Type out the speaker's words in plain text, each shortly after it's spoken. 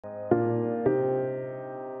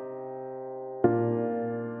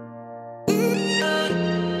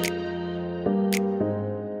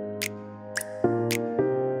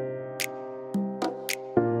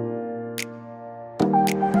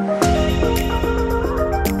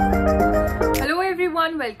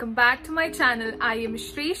welcome back to my channel. I am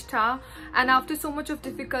Shrestha, and after so much of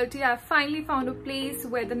difficulty I finally found a place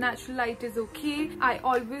where the natural light is okay. I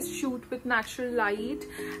always shoot with natural light,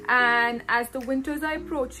 and as the winters are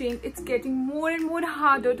approaching it's getting more and more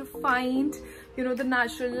harder to find the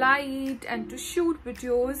natural light and to shoot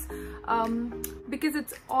videos because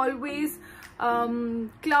it's always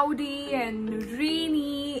cloudy and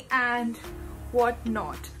rainy and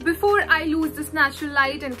whatnot. Before I lose this natural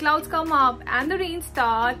light and clouds come up and the rain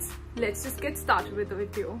starts, let's just get started with the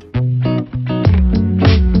video.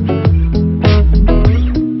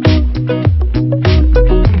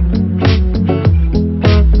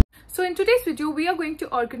 So in today's video we are going to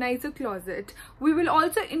organize a closet. We will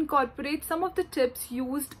also incorporate some of the tips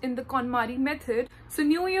used in the Konmari method. So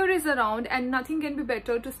New Year is around and nothing can be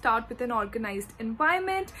better to start with an organized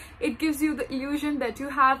environment. It gives you the illusion that you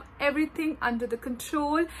have everything under the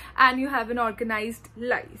control and you have an organized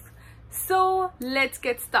life. So let's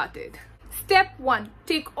get started. Step 1.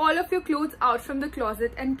 Take all of your clothes out from the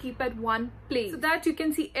closet and keep at one place so that you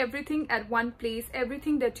can see everything at one place,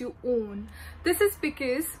 everything that you own. This is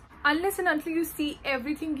because unless and until you see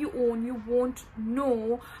everything you own, you won't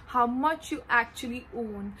know how much you actually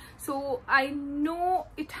own. So I know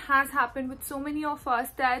it has happened with so many of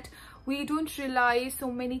us that we don't realize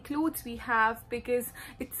so many clothes we have because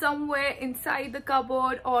it's somewhere inside the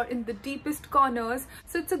cupboard or in the deepest corners.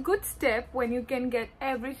 So it's a good step when you can get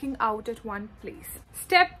everything out at one place.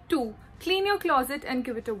 Step 2. Clean your closet and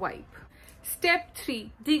give it a wipe. Step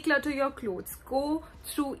 3. Declutter your clothes. Go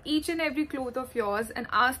through each and every cloth of yours and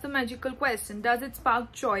ask the magical question, does it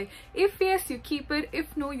spark joy? If yes, you keep it.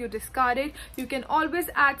 If no, you discard it. You can always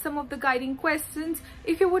add some of the guiding questions.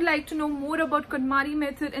 If you would like to know more about Konmari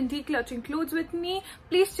method and decluttering clothes with me,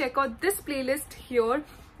 please check out this playlist here.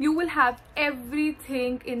 You will have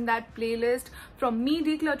everything in that playlist, from me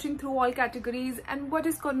decluttering through all categories and what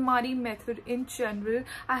is Konmari method in general.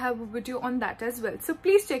 I have a video on that as well, so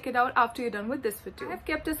please check it out after you're done with this video. I have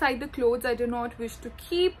kept aside the clothes I do not wish to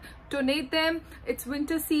keep. Donate them. It's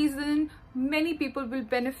winter season. Many people will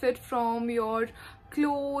benefit from your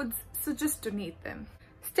clothes, so just donate them.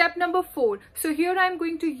 Step number 4. So here I'm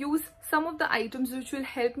going to use some of the items which will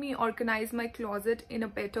help me organize my closet in a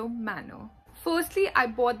better manner. Firstly, I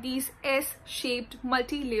bought these S-shaped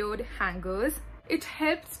multi-layered hangers. It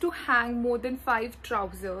helps to hang more than 5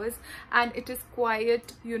 trousers and it is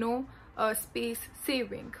quite, space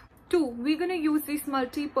saving. 2. We're going to use these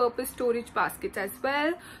multi-purpose storage baskets as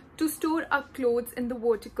well to store our clothes in the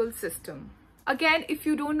vertical system. Again, if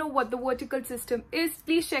you don't know what the vertical system is,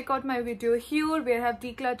 please check out my video here where I have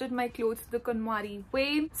decluttered my clothes the Konmari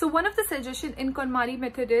way. So one of the suggestions in Konmari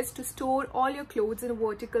method is to store all your clothes in a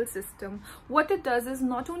vertical system. What it does is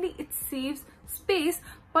not only it saves space,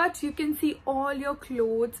 but you can see all your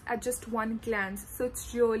clothes at just one glance. So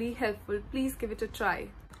it's really helpful. Please give it a try.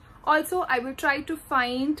 Also, I will try to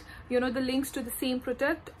find the links to the same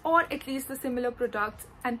product or at least the similar products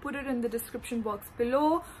and put it in the description box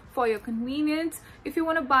below for your convenience. If you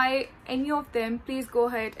want to buy any of them, please go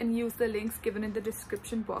ahead and use the links given in the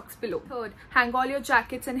description box below. 3rd, hang all your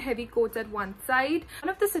jackets and heavy coats at one side. One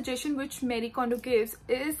of the suggestions which Mary Kondo gives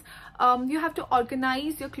is you have to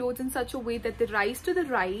organize your clothes in such a way that they rise to the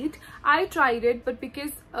right. I tried it, but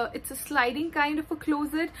because it's a sliding kind of a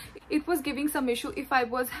closet, it was giving some issue if I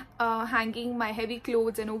was hanging my heavy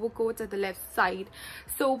clothes and overcoats at the left side.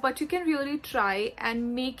 So but you can really try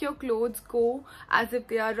and make your clothes go as if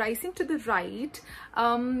they are rising to the right.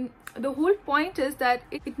 The whole point is that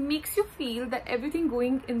it makes you feel that everything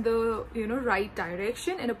going in the right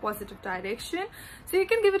direction, in a positive direction. So you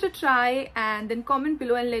can give it a try and then comment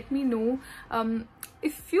below and let me know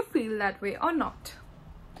if you feel that way or not.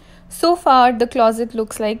 So far the closet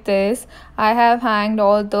looks like this. I have hanged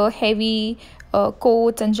all the heavy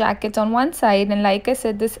coats and jackets on one side, and like I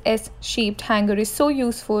said, this S-shaped hanger is so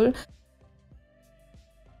useful.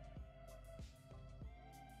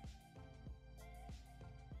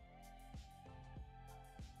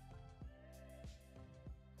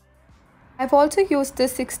 I've also used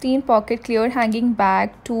this 16 pocket clear hanging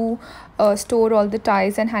bag to store all the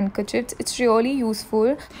ties and handkerchiefs. It's really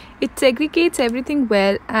useful. It segregates everything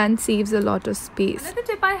well and saves a lot of space. Another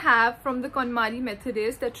tip I have from the Konmari method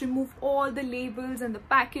is that remove all the labels and the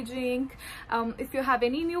packaging if you have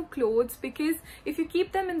any new clothes, because if you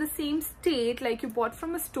keep them in the same state like you bought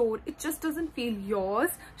from a store, it just doesn't feel yours,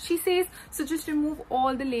 she says. So just remove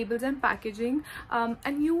all the labels and packaging,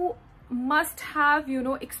 and you must have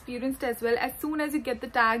experienced as well, as soon as you get the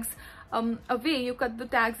tags away, you cut the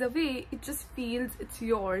tags away, it just feels it's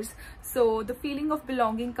yours. So the feeling of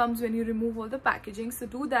belonging comes when you remove all the packaging. So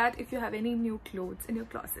do that if you have any new clothes in your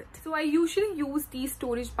closet. So I usually use these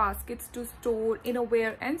storage baskets to store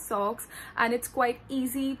innerwear and socks, and it's quite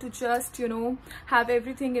easy to just, you know, have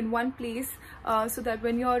everything in one place, so that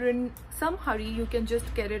when you're in some hurry you can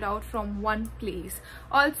just get it out from one place.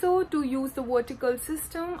 Also, to use the vertical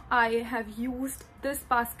system, I have used this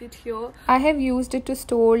basket here. I have used it to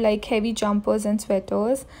store like heavy jumpers and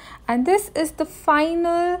sweaters, and this is the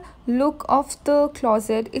final look of the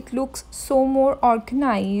closet. It looks so more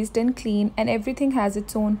organized and clean, and everything has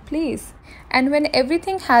its own place. And when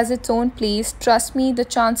everything has its own place, trust me, the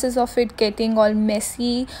chances of it getting all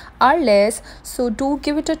messy are less. So do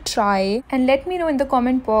give it a try and let me know in the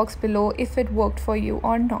comment box below if it worked for you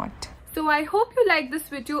or not. So I hope you liked this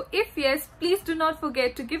video. If yes, please do not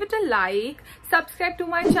forget to give it a like, subscribe to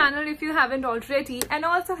my channel if you haven't already, and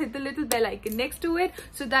also hit the little bell icon next to it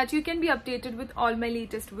so that you can be updated with all my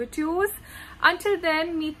latest videos. Until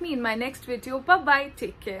then, meet me in my next video. Bye bye,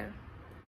 take care.